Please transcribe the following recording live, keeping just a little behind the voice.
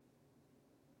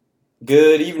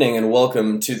Good evening and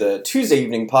welcome to the Tuesday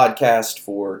evening podcast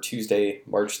for Tuesday,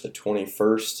 March the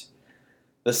 21st.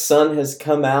 The sun has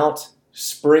come out,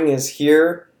 spring is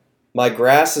here, my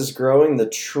grass is growing, the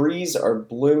trees are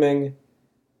blooming.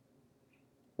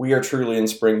 We are truly in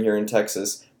spring here in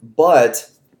Texas, but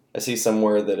I see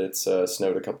somewhere that it's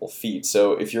snowed a couple feet.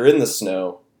 So if you're in the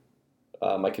snow,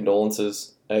 my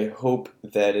condolences. I hope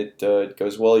that it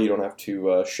goes well. You don't have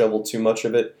to shovel too much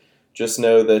of it. Just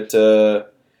know that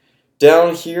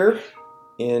down here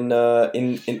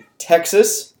in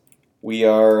Texas, we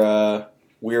are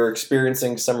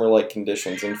experiencing summer-like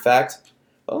conditions. In fact,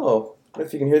 oh, I don't know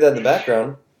if you can hear that in the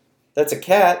background. That's a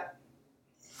cat.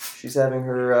 She's having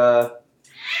her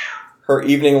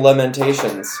evening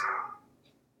lamentations.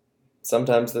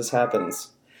 Sometimes this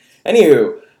happens.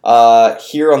 Anywho,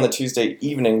 here on the Tuesday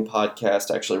evening podcast,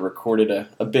 I actually recorded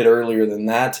a bit earlier than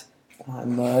that.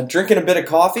 I'm drinking a bit of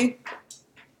coffee,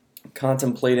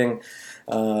 contemplating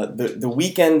the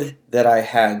weekend that I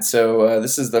had. So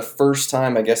this is the first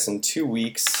time, I guess, in 2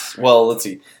 weeks. Well, let's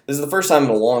see. This is the first time in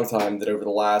a long time that over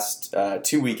the last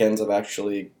 2 weekends I've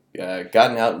actually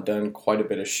gotten out and done quite a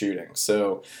bit of shooting.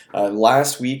 So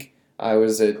last week I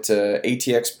was at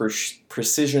ATX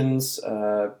Precision's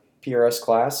PRS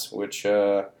class, which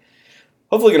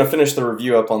hopefully going to finish the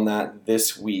review up on that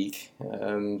this week.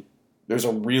 It was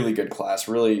a really good class.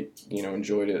 Really,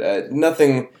 enjoyed it.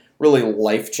 Nothing really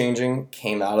life-changing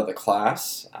came out of the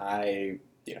class. I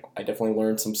definitely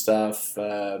learned some stuff.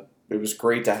 It was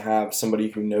great to have somebody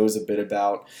who knows a bit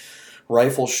about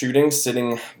rifle shooting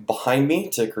sitting behind me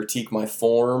to critique my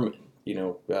form.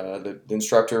 The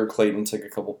instructor Clayton took a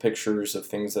couple pictures of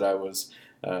things that I was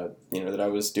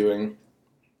doing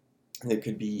that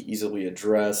could be easily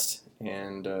addressed,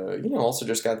 and also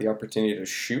just got the opportunity to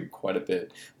shoot quite a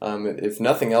bit. If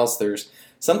nothing else, there's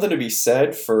something to be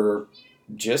said for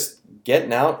just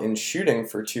getting out and shooting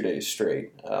for 2 days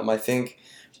straight. I think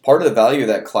part of the value of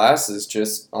that class is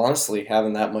just honestly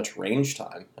having that much range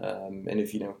time. And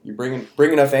if you bring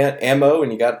enough ammo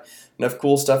and you got enough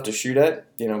cool stuff to shoot at,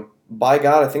 by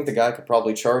God, I think the guy could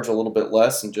probably charge a little bit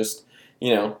less and just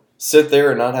sit there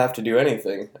and not have to do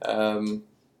anything.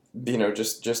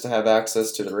 Just to have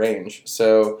access to the range.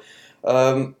 So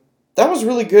that was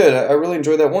really good. I really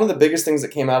enjoyed that. One of the biggest things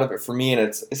that came out of it for me, and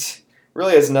it's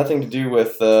really has nothing to do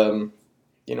with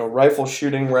rifle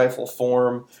shooting, rifle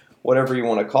form, whatever you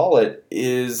want to call it,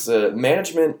 is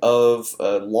management of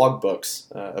logbooks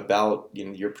about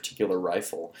your particular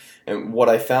rifle. And what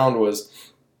I found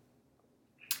was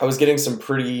I was getting some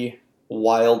pretty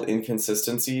wild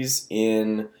inconsistencies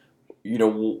in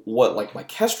what like my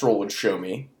Kestrel would show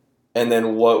me, and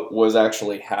then what was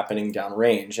actually happening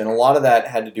downrange. And a lot of that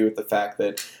had to do with the fact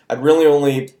that I'd really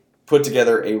only put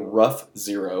together a rough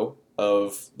zero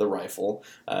of the rifle.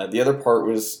 The other part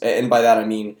was, and by that I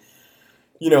mean,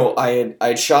 I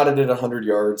had shot it at 100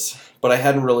 yards, but I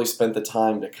hadn't really spent the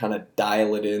time to kind of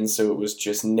dial it in, so it was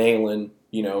just nailing,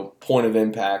 point of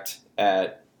impact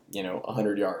at,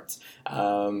 100 yards.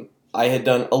 I had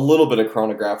done a little bit of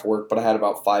chronograph work, but I had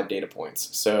about 5 data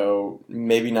points, so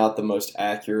maybe not the most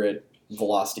accurate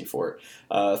velocity for it.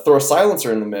 Throw a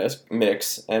silencer in the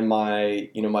mix, and my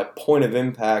point of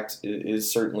impact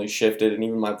is certainly shifted, and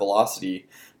even my velocity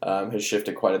has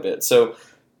shifted quite a bit. So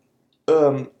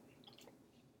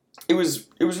it was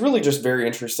really just very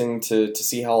interesting to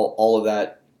see how all of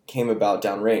that came about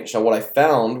downrange. Now, what I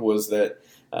found was that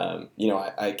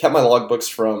I kept my logbooks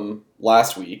from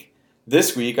last week.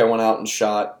 This week, I went out and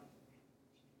shot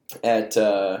at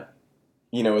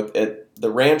at the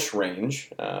ranch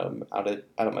range out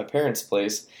at my parents'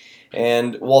 place,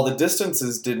 and while the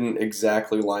distances didn't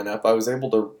exactly line up, I was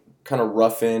able to kind of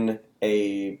rough in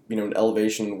an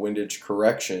elevation and windage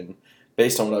correction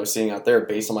based on what I was seeing out there,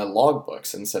 based on my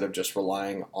logbooks, instead of just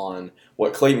relying on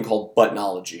what Clayton called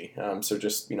buttonology. So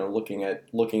just looking at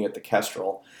the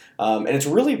Kestrel, and it's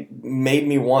really made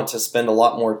me want to spend a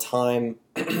lot more time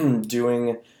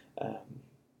doing,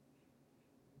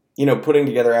 putting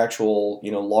together actual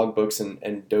logbooks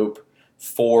and dope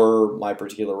for my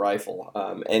particular rifle,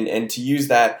 and to use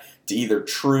that to either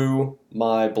true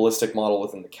my ballistic model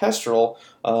within the Kestrel,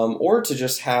 or to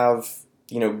just have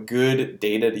good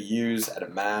data to use at a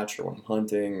match or when I'm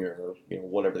hunting or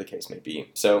whatever the case may be.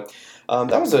 So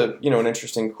that was an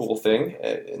interesting, cool thing.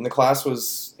 And the class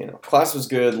was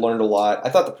good. Learned a lot. I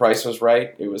thought the price was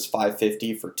right. It was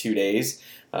 $550 for 2 days,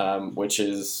 which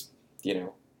is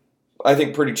I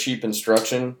think pretty cheap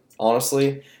instruction,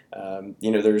 honestly.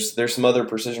 There's some other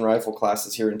precision rifle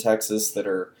classes here in Texas that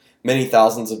are many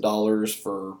thousands of dollars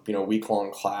for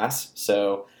week-long class.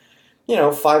 So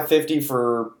 $550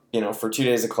 for for 2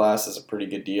 days of class is a pretty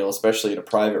good deal, especially at a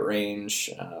private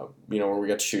range, where we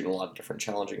got to shoot in a lot of different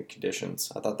challenging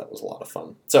conditions. I thought that was a lot of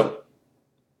fun. So,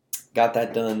 got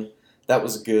that done. That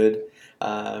was good.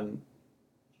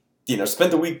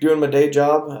 Spent the week doing my day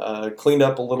job. Cleaned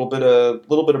up a little bit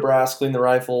of brass, cleaned the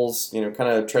rifles. Kind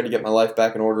of tried to get my life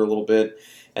back in order a little bit,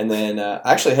 and then I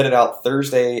actually headed out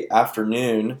Thursday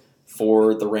afternoon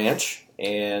for the ranch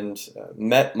and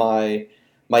met my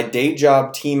day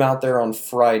job team out there on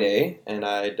Friday, and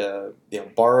I'd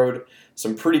borrowed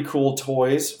some pretty cool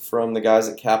toys from the guys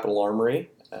at Capital Armory,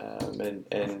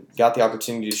 and got the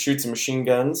opportunity to shoot some machine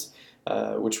guns,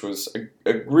 which was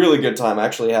a really good time. I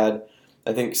actually had,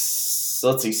 I think,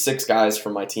 6 guys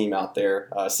from my team out there,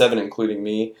 7 including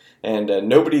me, and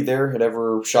nobody there had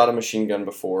ever shot a machine gun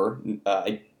before.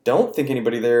 I don't think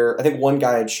anybody there. I think one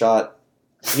guy had shot.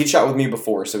 He'd shot with me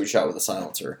before, so he shot with a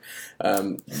silencer.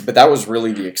 But that was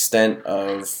really the extent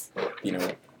of,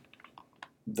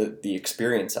 the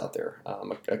experience out there.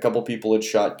 A couple people had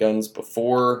shot guns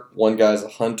before. One guy's a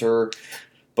hunter.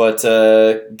 But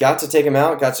got to take him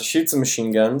out, got to shoot some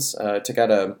machine guns. Took out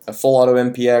a full auto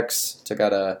MPX, took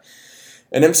out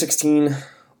an M16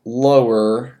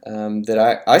 lower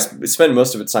that I spent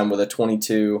most of its time with a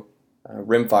 22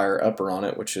 rimfire upper on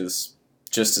it, which is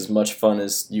just as much fun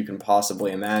as you can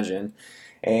possibly imagine,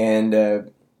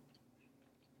 and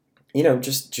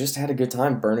just had a good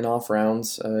time burning off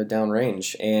rounds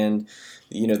downrange, and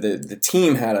the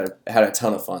team had a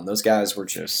ton of fun. Those guys were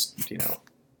just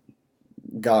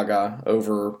gaga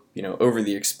over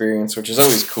the experience, which is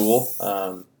always cool.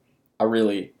 I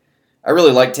really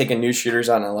like taking new shooters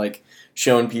out, and I like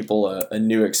showing people a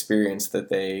new experience that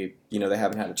they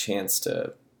haven't had a chance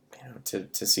to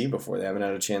see before. They haven't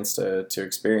had a chance to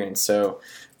experience. So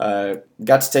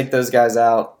got to take those guys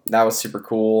out. That was super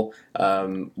cool.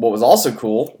 What was also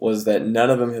cool was that none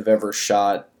of them have ever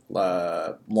shot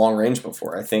long range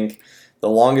before. I think the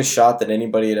longest shot that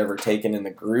anybody had ever taken in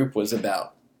the group was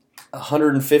about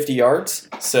 150 yards.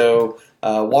 So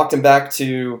walked them back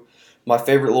to my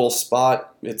favorite little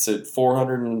spot. It's at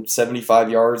 475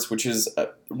 yards, which is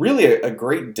really a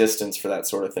great distance for that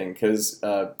sort of thing, because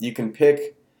you can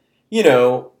pick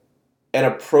an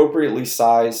appropriately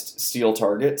sized steel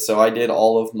target. So I did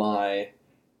all of my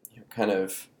kind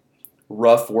of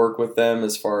rough work with them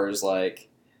as far as like,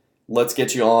 let's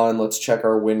get you on, let's check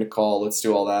our wind call, let's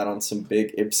do all that on some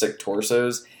big IPSC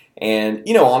torsos. And,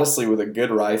 honestly, with a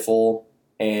good rifle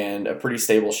and a pretty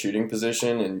stable shooting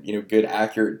position and, good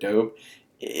accurate dope,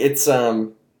 it's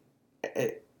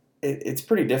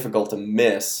pretty difficult to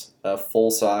miss a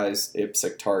full-size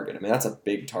IPSC target. I mean, that's a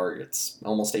big target. It's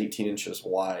almost 18 inches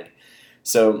wide.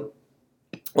 So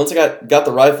once I got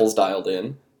the rifles dialed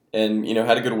in and,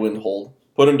 had a good wind hold,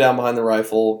 put them down behind the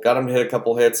rifle, got them to hit a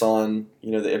couple hits on, the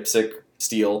IPSC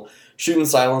steel, shooting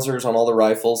silencers on all the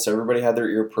rifles, so everybody had their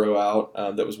ear pro out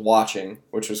that was watching,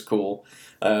 which was cool.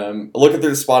 Looking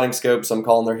through the spotting scope, so I'm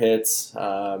calling their hits,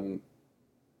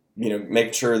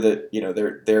 making sure that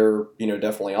they're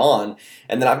definitely on.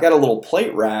 And then I've got a little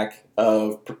plate rack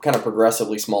of kind of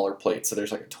progressively smaller plates. So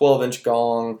there's like a 12-inch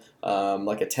gong,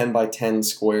 like a 10 by 10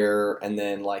 square, and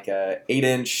then like a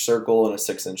 8-inch circle and a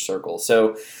 6-inch circle.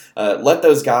 So let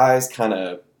those guys kind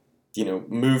of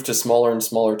move to smaller and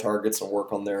smaller targets and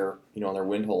work on their on their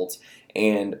wind holds.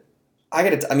 And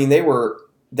they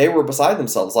were beside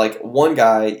themselves. Like, one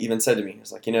guy even said to me, he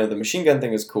was like, the machine gun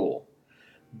thing is cool,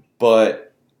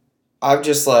 but I've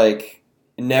just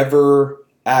never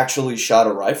actually shot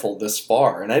a rifle this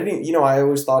far. And I didn't, I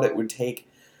always thought it would take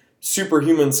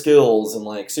superhuman skills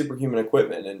and superhuman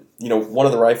equipment. And, one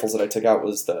of the rifles that I took out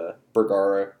was the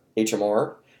Bergara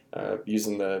HMR,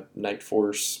 using the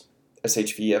Nightforce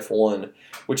SHV F1,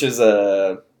 which is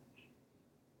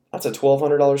that's a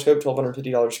 $1,200 scope,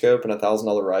 $1,250 scope, and a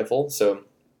 $1,000 rifle. So,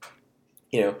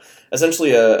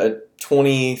 essentially a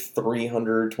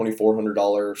 $2,300,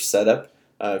 $2,400 setup,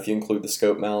 if you include the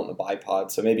scope mount and the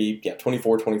bipod. So maybe,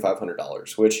 $2,400,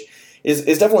 $2,500, which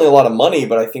is definitely a lot of money,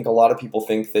 but I think a lot of people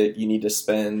think that you need to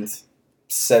spend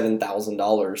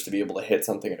 $7,000 to be able to hit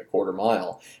something at a quarter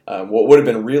mile. What would have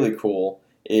been really cool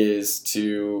is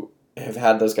to have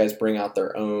had those guys bring out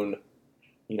their own,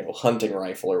 hunting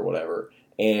rifle or whatever,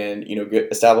 and,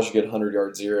 establish a good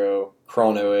 100-yard zero,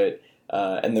 chrono it,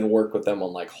 and then work with them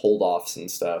on hold-offs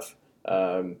and stuff,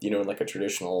 in a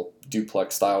traditional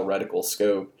duplex-style reticle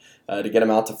scope, to get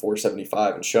them out to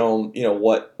 475 and show them,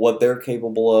 what they're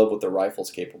capable of, what their rifle's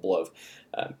capable of.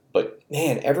 But,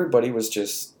 man, everybody was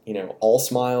just, all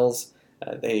smiles.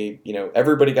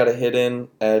 Everybody got a hit in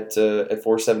at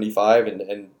 475,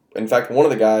 and in fact, one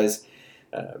of the guys,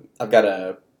 I've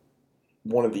got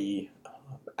one of the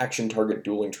Action Target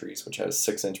Dueling Trees, which has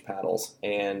 6-inch paddles,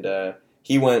 and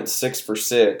he went 6 for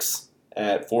 6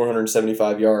 at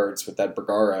 475 yards with that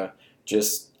Bergara,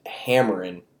 just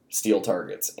hammering steel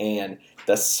targets. And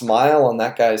the smile on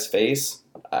that guy's face,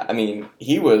 I mean,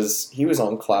 he was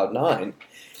on cloud nine.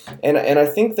 And I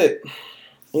think that,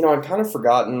 I'd kind of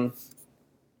forgotten,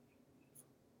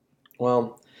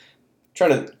 well,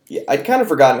 I'd kind of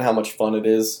forgotten how much fun it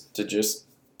is to just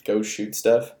go shoot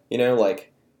stuff,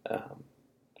 um,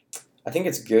 I think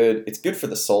it's good. It's good for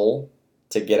the soul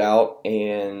to get out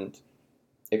and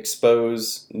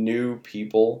expose new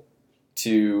people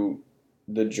to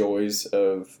the joys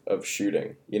of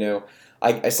shooting.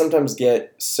 I sometimes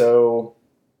get so,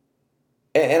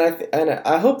 and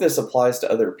I hope this applies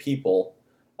to other people.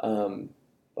 I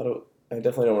don't. I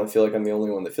definitely don't want to feel like I'm the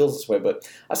only one that feels this way, but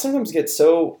I sometimes get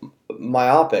so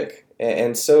myopic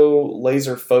and so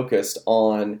laser focused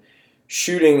on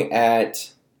shooting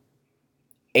at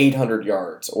 800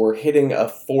 yards or hitting a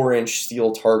 4-inch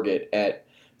steel target at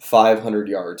 500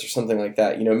 yards or something like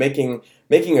that.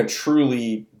 Making a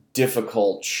truly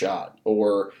difficult shot,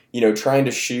 or trying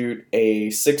to shoot a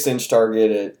 6-inch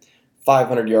target at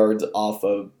 500 yards off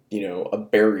of a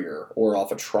barrier or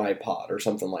off a tripod or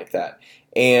something like that.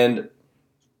 And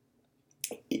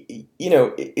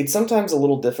it's sometimes a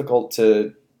little difficult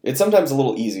to. It's sometimes a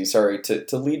little easy, sorry,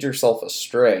 to lead yourself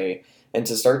astray and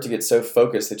to start to get so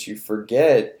focused that you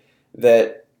forget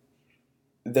that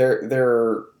there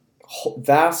are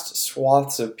vast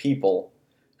swaths of people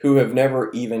who have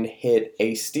never even hit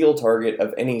a steel target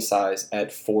of any size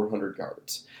at 400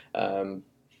 yards. And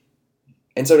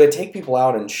so to take people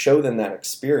out and show them that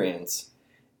experience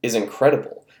is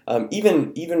incredible.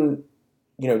 Even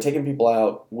taking people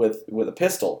out with a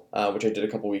pistol, which I did a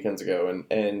couple weekends ago,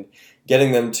 and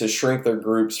getting them to shrink their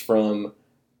groups from,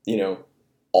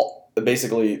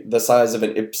 basically the size of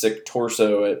an IPSC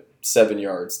torso at 7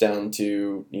 yards down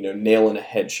to, nailing a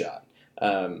headshot.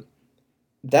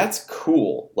 That's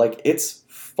cool. Like, it's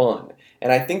fun.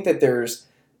 And I think that there's,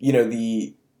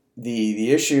 the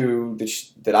issue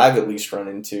that I've at least run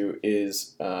into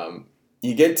is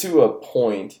you get to a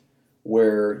point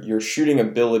where your shooting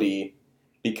ability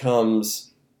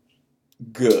becomes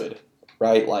good,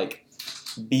 right? Like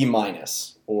B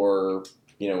minus or,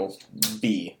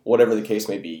 B, whatever the case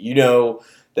may be. You know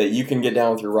that you can get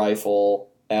down with your rifle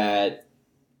at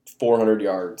 400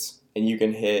 yards and you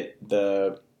can hit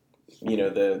the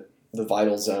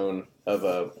vital zone of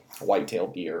a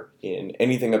white-tailed deer in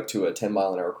anything up to a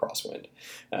 10-mile-an-hour crosswind.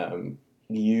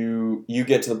 You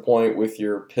get to the point with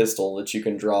your pistol that you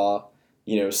can draw,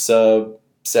 sub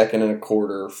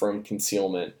 2.25 from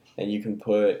concealment, and you can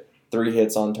put 3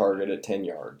 hits on target at 10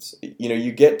 yards.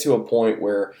 You get to a point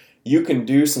where you can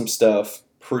do some stuff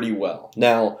pretty well.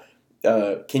 Now,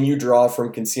 can you draw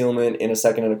from concealment in a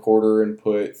 2.25 and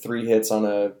put 3 hits on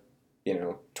a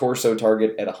torso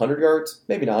target at 100 yards?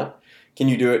 Maybe not. Can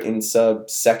you do it in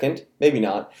sub-second? Maybe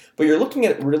not. But you're looking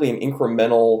at really an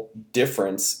incremental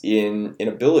difference in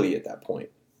ability at that point.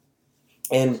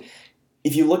 And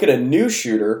if you look at a new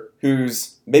shooter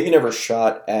who's maybe never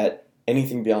shot at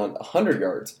anything beyond 100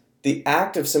 yards, the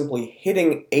act of simply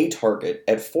hitting a target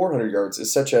at 400 yards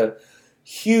is such a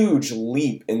huge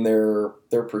leap in their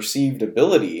perceived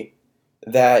ability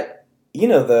that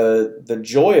the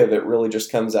joy of it really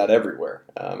just comes out everywhere,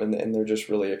 and they're just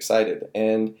really excited.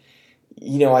 And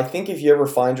I think if you ever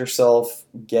find yourself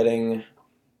getting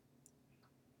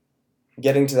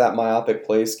to that myopic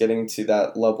place, getting to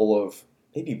that level of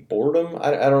maybe boredom,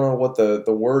 I don't know what the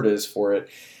word is for it,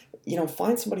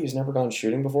 find somebody who's never gone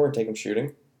shooting before and take them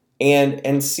shooting,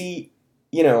 and see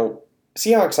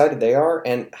how excited they are,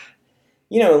 and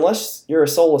unless you're a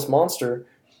soulless monster,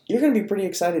 you're going to be pretty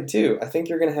excited too. I think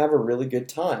you're going to have a really good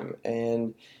time,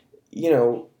 and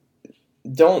don't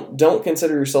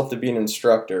consider yourself to be an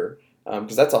instructor,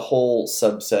 because that's a whole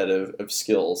subset of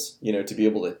skills, to be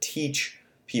able to teach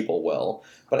people well.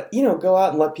 But go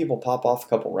out and let people pop off a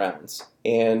couple rounds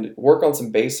and work on some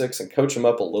basics and coach them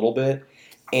up a little bit,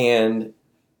 and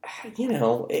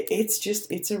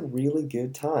it's a really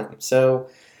good time. So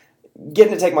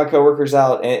getting to take my coworkers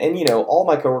out, and all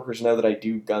my coworkers know that I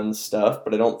do gun stuff,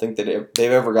 but I don't think that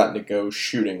they've ever gotten to go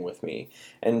shooting with me.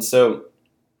 And so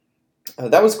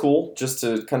that was cool, just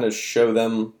to kind of show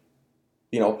them,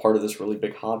 part of this really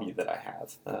big hobby that I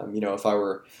have. If I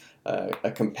were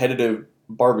a competitive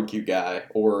barbecue guy,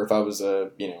 or if I was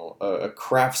a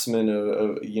craftsman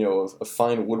of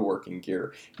fine woodworking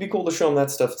gear, it'd be cool to show them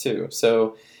that stuff too.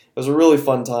 So it was a really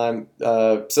fun time.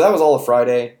 So that was all a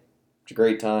Friday. It was a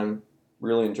great time.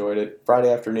 Really enjoyed it.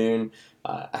 Friday afternoon,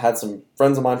 I had some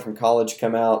friends of mine from college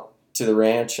come out to the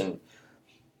ranch, and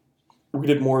we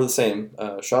did more of the same.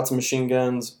 Shot some machine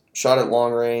guns, shot at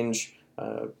long range,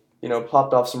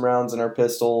 popped off some rounds in our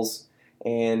pistols,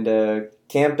 and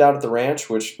camped out at the ranch,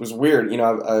 which was weird.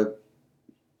 I've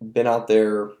been out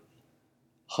there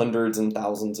hundreds and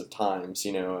thousands of times.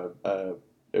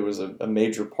 It was a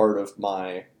major part of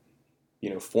my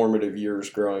formative years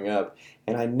growing up,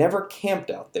 and I never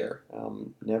camped out there.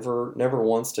 Never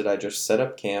once did I just set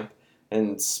up camp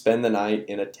and spend the night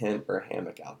in a tent or a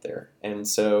hammock out there. And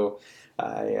so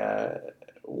I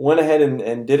went ahead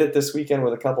and did it this weekend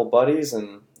with a couple buddies,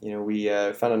 and we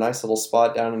found a nice little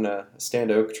spot down in a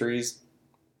stand of oak trees,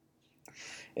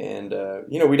 and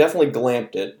we definitely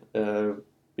glamped it.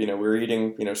 We were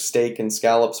eating steak and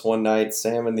scallops one night,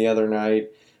 salmon the other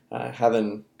night,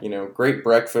 having great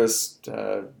breakfast,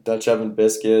 Dutch oven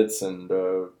biscuits, and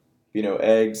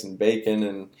eggs and bacon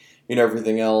and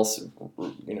everything else.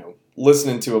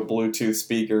 Listening to a Bluetooth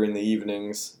speaker in the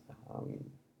evenings.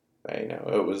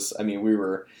 It was. I mean, we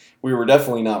were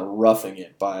definitely not roughing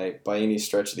it by any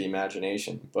stretch of the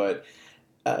imagination, but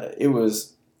it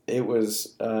was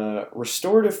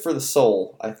restorative for the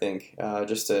soul. I think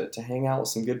just to hang out with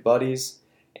some good buddies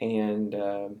and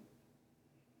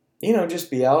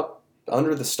just be out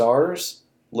under the stars,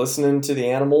 listening to the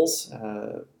animals.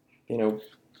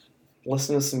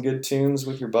 Listen to some good tunes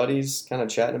with your buddies, kind of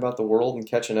chatting about the world and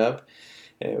catching up.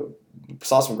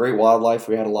 Saw some great wildlife.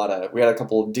 We had a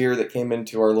couple of deer that came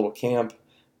into our little camp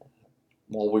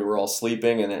while we were all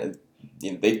sleeping, and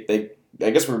they I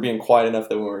guess we were being quiet enough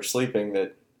that when we were sleeping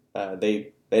that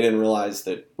they didn't realize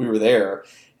that we were there,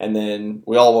 and then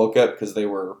we all woke up because they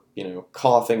were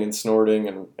coughing and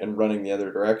snorting and running the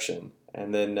other direction.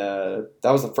 And then that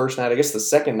was the first night. I guess the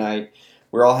second night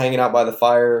we were all hanging out by the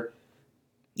fire,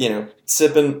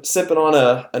 sipping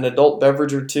on an adult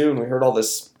beverage or two, and we heard all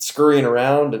this scurrying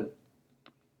around and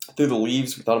through the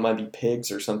leaves. We thought it might be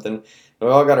pigs or something. And we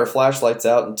all got our flashlights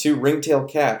out, and two ringtail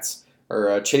cats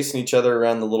are chasing each other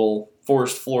around the little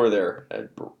forest floor there.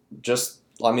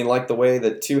 Like the way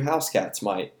that two house cats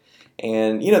might.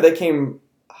 And, they came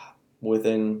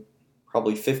within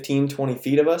probably 15, 20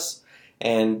 feet of us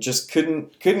and just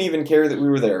couldn't even care that we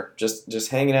were there.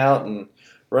 Just hanging out and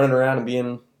running around and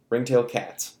being ringtail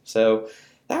cats. So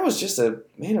that was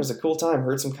it was a cool time.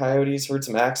 Heard some coyotes, heard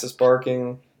some axis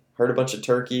barking, heard a bunch of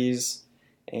turkeys,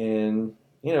 and,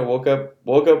 woke up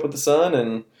with the sun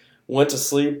and went to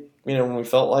sleep, when we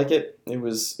felt like it. It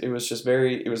was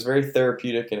very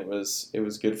therapeutic, and it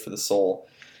was good for the soul.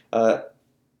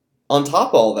 On top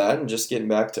of all that, and just getting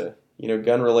back to,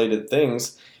 gun related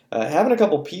things, having a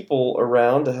couple people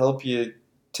around to help you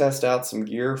test out some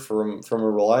gear from a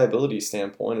reliability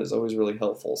standpoint is always really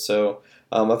helpful. So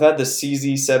I've had the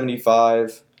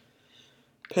CZ75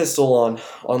 pistol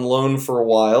on loan for a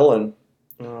while, and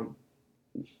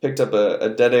picked up a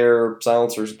Dead Air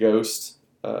Silencer's Ghost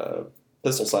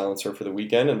pistol silencer for the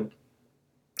weekend, and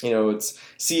it's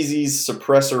CZ's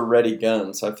suppressor ready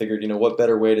gun, so I figured what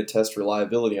better way to test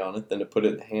reliability on it than to put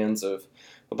it in the hands of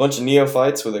a bunch of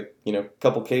neophytes with a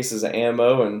couple cases of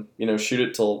ammo, and shoot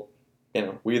it till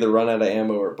we either run out of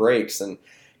ammo or it breaks. And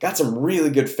got some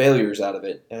really good failures out of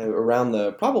it around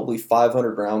the probably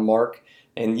 500 round mark,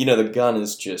 and the gun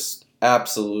is just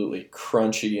absolutely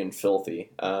crunchy and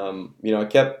filthy. I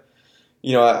kept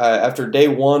after day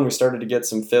one we started to get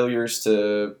some failures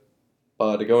to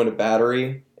go into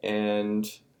battery, and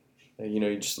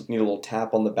you just need a little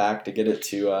tap on the back to get it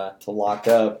to lock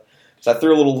up. So I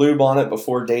threw a little lube on it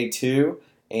before day two,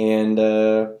 and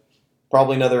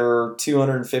probably another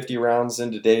 250 rounds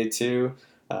into day two,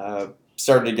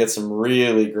 started to get some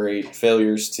really great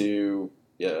failures to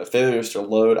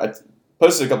load. I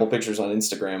posted a couple pictures on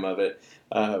Instagram of it.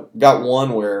 Got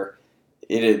one where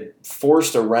it had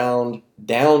forced a round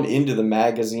down into the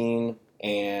magazine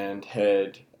and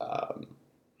had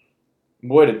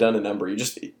had done a number. You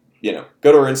just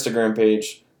go to our Instagram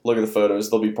page, look at the photos.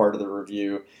 They'll be part of the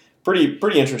review.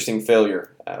 Pretty interesting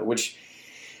failure, which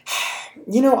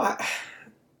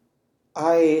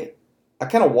I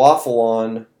kind of waffle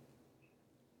on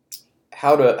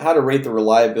how to rate the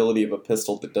reliability of a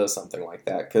pistol that does something like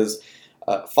that, because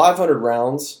 500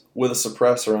 rounds with a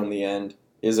suppressor on the end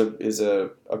is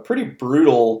a pretty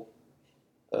brutal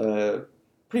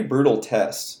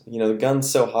test. The gun's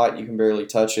so hot you can barely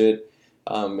touch it.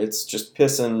 It's just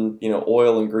pissing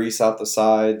oil and grease out the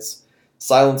sides.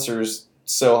 Silencer's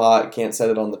so hot can't set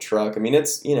it on the truck. I mean,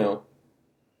 it's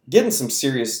getting some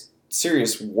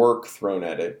serious work thrown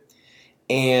at it,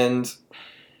 and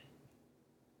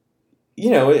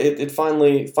it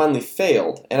finally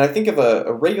failed. And I think if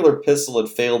a regular pistol had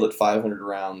failed at 500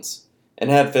 rounds and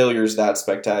had failures that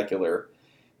spectacular,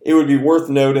 it would be worth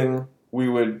noting we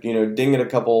would, ding it a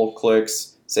couple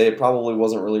clicks, say it probably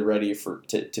wasn't really ready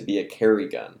to be a carry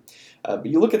gun. But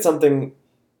you look at something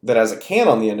that has a can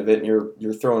on the end of it, and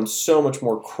you're throwing so much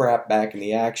more crap back in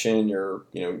the action. You're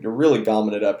really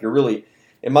gomming it up. You're really,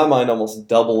 in my mind, almost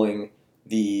doubling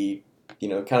the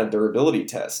kind of durability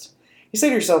test. You say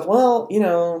to yourself, well,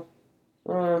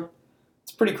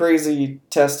 it's a pretty crazy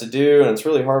test to do, and it's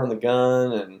really hard on the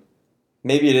gun, and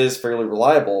maybe it is fairly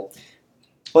reliable.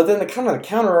 But then the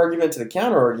counter argument to the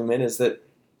counter argument is that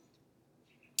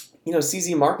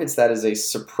CZ markets that as a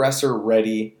suppressor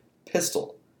ready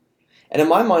pistol. And in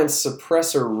my mind,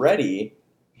 suppressor ready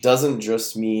doesn't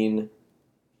just mean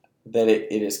that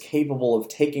it is capable of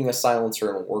taking a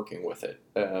silencer and working with it.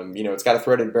 It's got a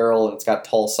threaded barrel and it's got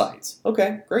tall sights.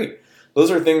 Okay, great. Those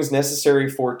are things necessary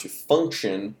for it to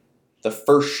function the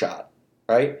first shot,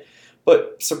 right?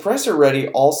 But suppressor ready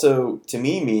also, to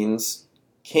me, means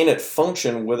can it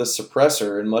function with a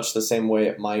suppressor in much the same way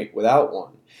it might without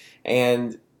one?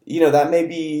 And that may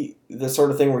be the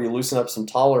sort of thing where you loosen up some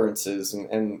tolerances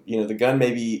and the gun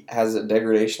maybe has a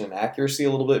degradation in accuracy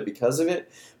a little bit because of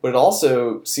it, but it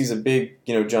also sees a big,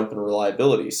 jump in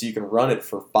reliability. So you can run it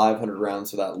for 500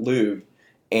 rounds without lube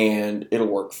and it'll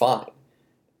work fine.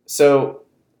 So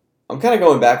I'm kind of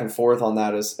going back and forth on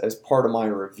that as part of my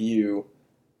review.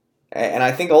 And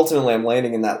I think ultimately I'm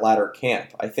landing in that latter camp.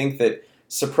 I think that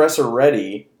suppressor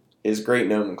ready is great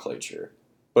nomenclature.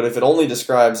 But if it only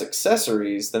describes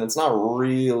accessories, then it's not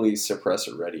really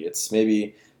suppressor ready. It's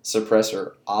maybe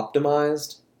suppressor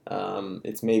optimized.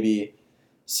 It's maybe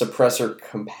suppressor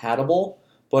compatible,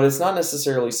 but it's not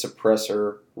necessarily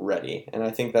suppressor ready. And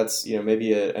I think that's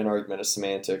maybe an argument of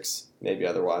semantics, maybe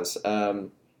otherwise. The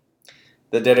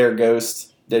Dead Air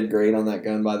Ghost did great on that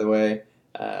gun, by the way.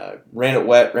 Ran it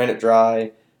wet, ran it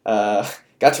dry.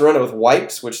 Got to run it with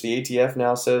wipes, which the ATF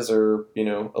now says are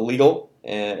illegal.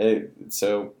 And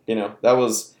so that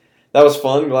was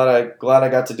fun. Glad I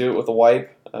got to do it with a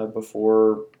wipe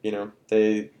before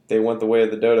they went the way of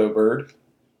the dodo bird.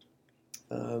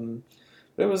 But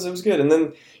it was good. And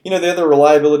then the other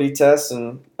reliability tests,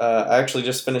 and I actually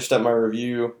just finished up my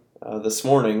review this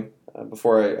morning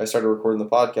before I started recording the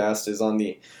podcast, is on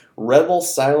the Rebel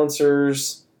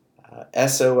Silencers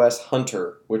SOS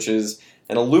Hunter, which is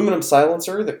an aluminum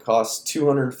silencer that costs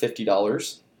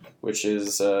 $250, which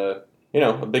is a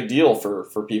big deal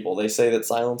for people. They say that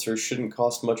silencers shouldn't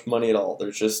cost much money at all.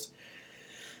 There's just,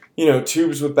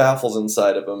 tubes with baffles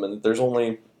inside of them, and there's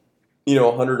only,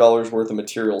 $100 worth of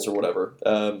materials or whatever.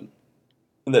 And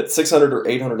that $600 or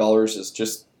 $800 is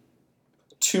just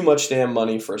too much damn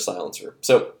money for a silencer.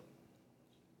 So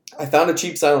I found a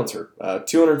cheap silencer,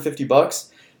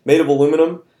 $250, made of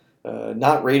aluminum,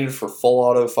 not rated for full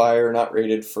auto fire, not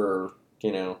rated for,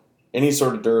 any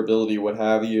sort of durability, what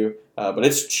have you, but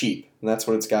it's cheap, and that's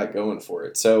what it's got going for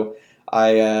it. So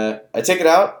I took it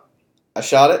out, I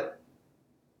shot it.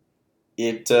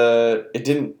 It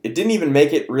didn't even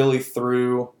make it really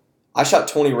through. I shot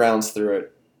 20 rounds through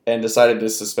it and decided to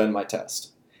suspend my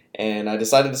test. And I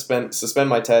decided to suspend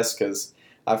my test because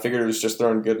I figured it was just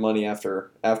throwing good money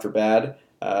after bad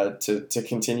to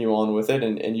continue on with it.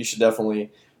 And you should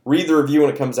definitely read the review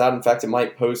when it comes out. In fact, it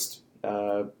might post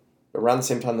around the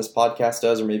same time this podcast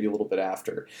does, or maybe a little bit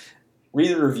after.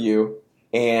 Read the review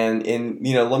and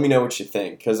let me know what you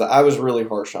think, because I was really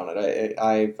harsh on it.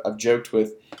 I've joked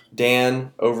with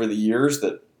Dan over the years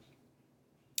that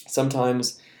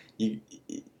sometimes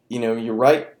you're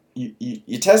right.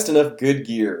 You test enough good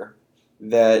gear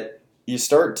that you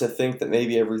start to think that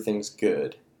maybe everything's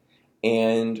good,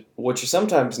 and what you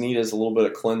sometimes need is a little bit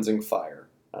of cleansing fire.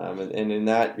 And in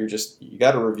that, you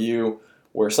got to review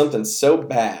where something's so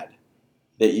bad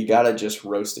that you got to just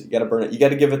roast it. You got to burn it. You got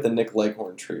to give it the Nick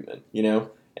Leghorn treatment,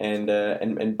 and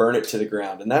burn it to the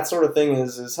ground. And that sort of thing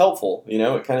is helpful.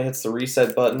 It kind of hits the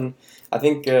reset button. I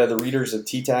think the readers of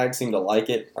T-Tag seem to like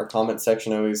it. Our comment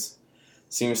section always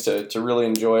seems to really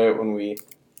enjoy it when we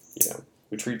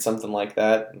treat something like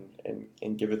that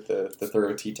and give it the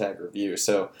thorough T-Tag review.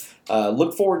 So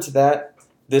look forward to that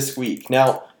this week.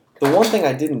 Now, the one thing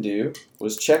I didn't do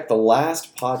was check the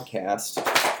last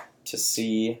podcast to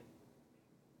see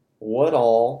what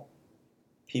all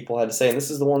people had to say. And this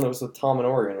is the one that was with Tom and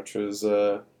Oregon, which was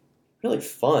really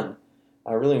fun.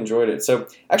 I really enjoyed it. So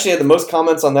actually I had the most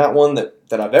comments on that one that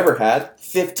I've ever had.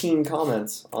 15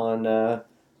 comments on a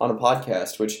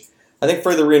podcast, which I think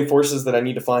further reinforces that I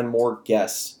need to find more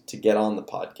guests to get on the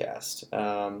podcast.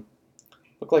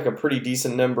 Looked like a pretty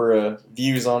decent number of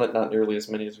views on it, not nearly as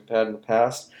many as we've had in the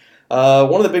past.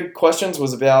 One of the big questions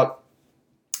was about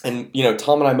And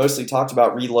Tom and I mostly talked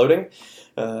about reloading.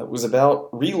 Was about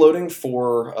reloading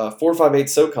for 458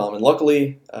 SOCOM, and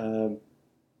luckily,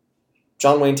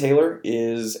 John Wayne Taylor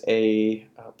is a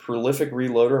prolific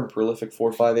reloader and prolific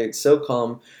 458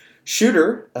 SOCOM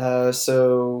shooter.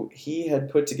 So he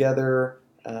had put together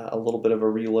a little bit of a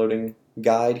reloading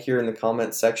guide here in the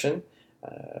comments section.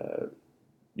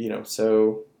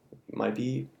 So might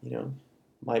be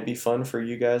fun for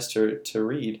you guys to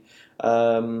read.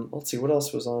 Let's see what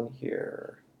else was on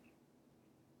here.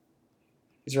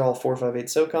 These are all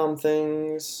 458 SOCOM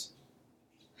things.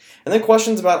 And then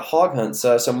questions about hog hunts.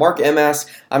 So Mark M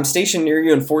asks, I'm stationed near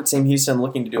you in Fort Sam Houston. I'm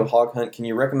looking to do a hog hunt. Can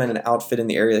you recommend an outfit in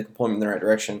the area that can point me in the right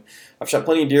direction? I've shot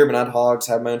plenty of deer, but not hogs.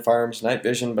 Have my own firearms, night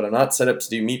vision, but I'm not set up to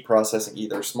do meat processing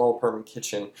either. Small apartment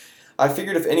kitchen. I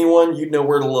figured if anyone, you'd know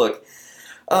where to look.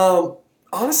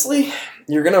 Honestly,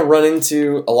 you're going to run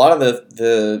into a lot of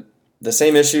the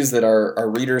same issues that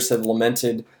our readers have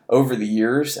lamented over the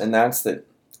years, and that's that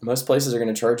most places are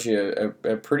going to charge you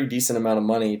a pretty decent amount of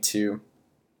money to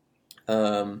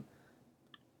go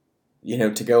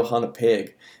hunt a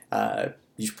pig.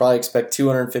 You should probably expect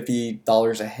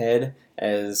 $250 a head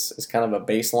as kind of a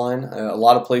baseline. A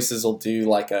lot of places will do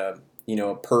like a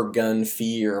per gun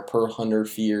fee or a per hunter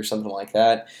fee or something like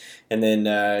that, and then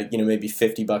maybe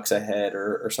 $50 a head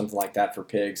or something like that for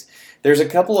pigs. There's a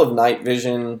couple of night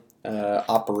vision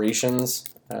operations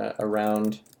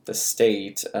around the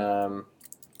state.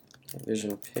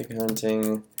 Vision pig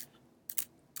hunting,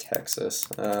 Texas.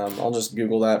 I'll just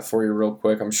Google that for you real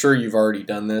quick. I'm sure you've already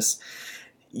done this.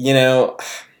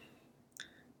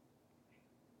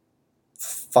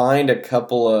 Find a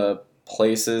couple of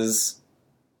places.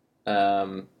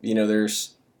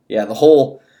 There's the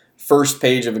whole first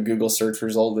page of a Google search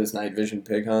result is night vision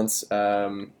pig hunts.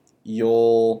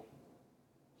 You'll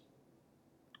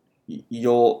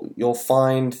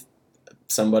find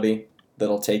somebody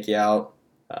that'll take you out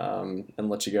and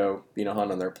let you go, hunt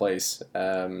on their place.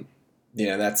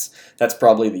 That's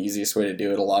probably the easiest way to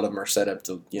do it. A lot of them are set up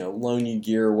to, loan you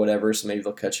gear or whatever, so maybe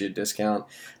they'll cut you a discount.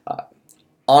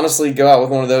 Honestly, go out with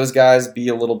one of those guys. Be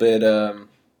a little bit, be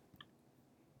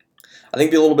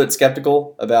a little bit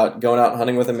skeptical about going out and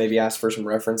hunting with them. Maybe ask for some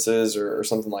references or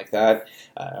something like that.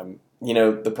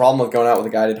 The problem with going out with a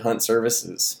guided hunt service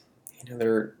is,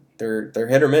 they're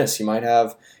hit or miss. You might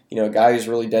have a guy who's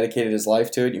really dedicated his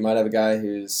life to it. You might have a guy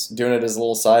who's doing it as a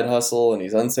little side hustle, and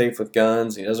he's unsafe with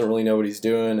guns, and he doesn't really know what he's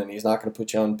doing, and he's not going to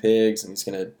put you on pigs, and he's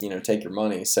going to take your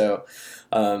money. So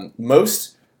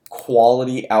most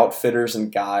quality outfitters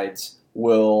and guides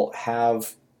will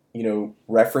have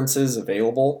references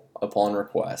available upon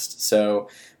request. So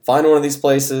find one of these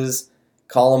places,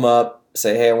 call them up,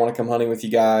 say, hey, I want to come hunting with you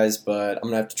guys, but I'm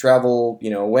going to have to travel,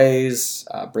 a ways,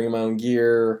 bring my own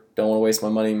gear, don't want to waste my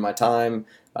money and my time.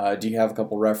 Do you have a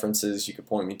couple references you could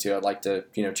point me to? I'd like to,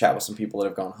 chat with some people that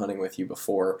have gone hunting with you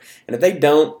before. And if they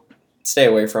don't, stay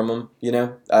away from them,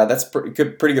 That's pretty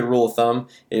good rule of thumb,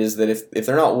 is that if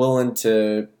they're not willing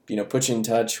to, put you in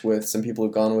touch with some people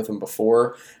who've gone with them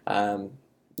before,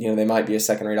 they might be a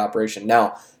second-rate operation.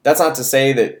 Now, that's not to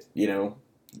say that,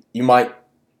 you might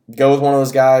go with one of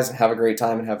those guys and have a great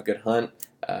time and have a good hunt.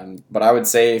 But I would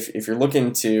say if you're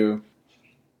looking to,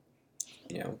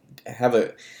 have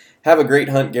a great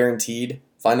hunt guaranteed,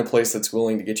 find a place that's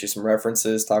willing to get you some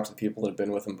references, talk to people that have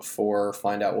been with them before,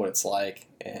 find out what it's like,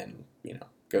 and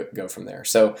go from there.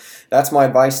 So that's my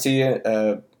advice to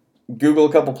you. Google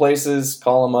a couple places,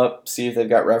 call them up, see if they've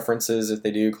got references. If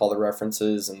they do, call the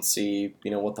references and see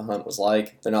what the hunt was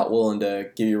like. If they're not willing to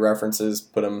give you references,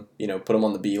 put them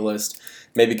on the B list.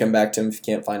 Maybe come back to them if you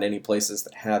can't find any places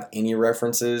that have any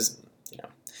references.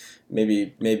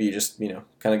 Maybe you just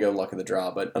kind of go luck of the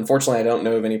draw. But unfortunately, I don't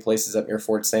know of any places up near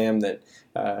Fort Sam that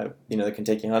that can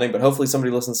take you hunting. But hopefully,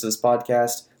 somebody listens to this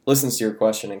podcast, listens to your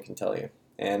question, and can tell you.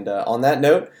 And on that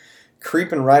note,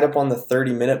 creeping right up on the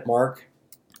 30-minute mark.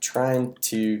 Trying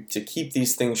to keep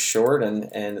these things short, and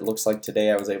it looks like today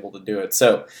I was able to do it.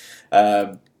 So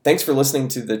thanks for listening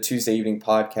to the Tuesday Evening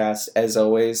Podcast. As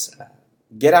always,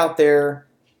 get out there,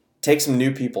 take some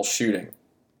new people shooting,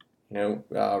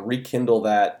 rekindle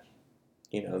that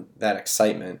that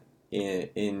excitement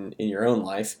in your own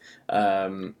life,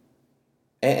 and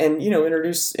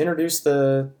introduce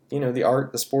the the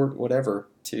art, the sport, whatever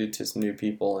to some new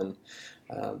people,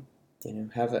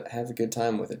 and have a good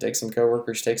time with it. Take some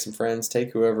coworkers, take some friends,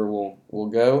 take whoever will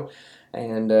go,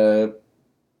 and go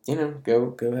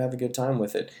have a good time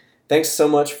with it. Thanks so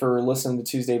much for listening to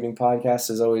Tuesday Evening Podcast.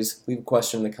 As always, leave a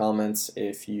question in the comments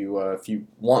if you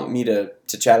want me to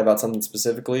chat about something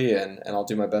specifically, and I'll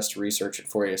do my best to research it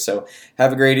for you. So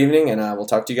have a great evening, and we'll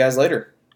talk to you guys later.